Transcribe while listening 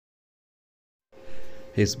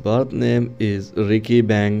His birth name is Ricky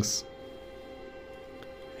Banks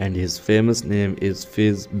and his famous name is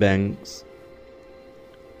Fizz Banks.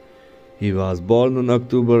 He was born on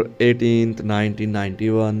October 18th,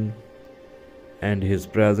 1991 and his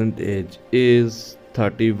present age is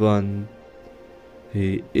 31.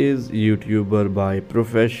 He is YouTuber by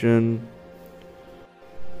profession.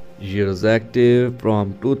 Years active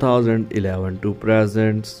from 2011 to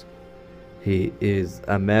present. He is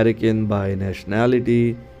American by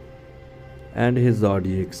nationality and his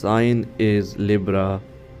zodiac sign is Libra.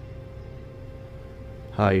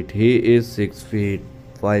 Height, he is 6 feet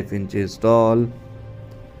 5 inches tall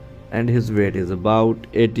and his weight is about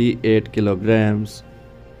 88 kilograms.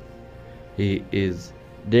 He is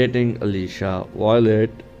dating Alicia Violet.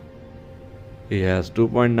 He has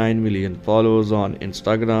 2.9 million followers on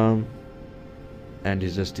Instagram and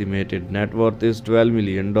his estimated net worth is $12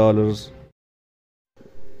 million.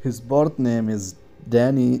 His birth name is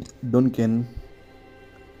Danny Duncan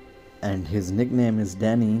and his nickname is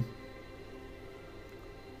Danny.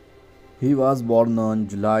 He was born on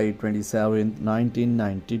July 27,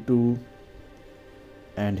 1992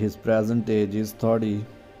 and his present age is 30.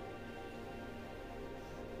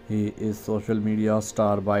 He is social media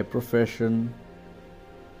star by profession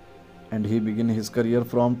and he began his career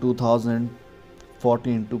from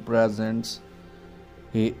 2014 to present.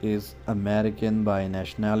 He is American by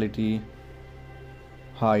nationality.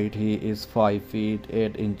 Height, he is 5 feet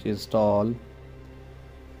 8 inches tall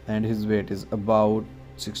and his weight is about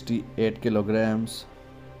 68 kilograms.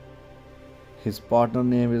 His partner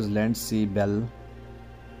name is Lindsay Bell.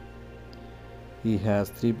 He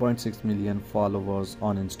has 3.6 million followers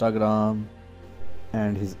on Instagram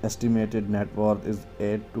and his estimated net worth is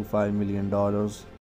 $8 to $5 million.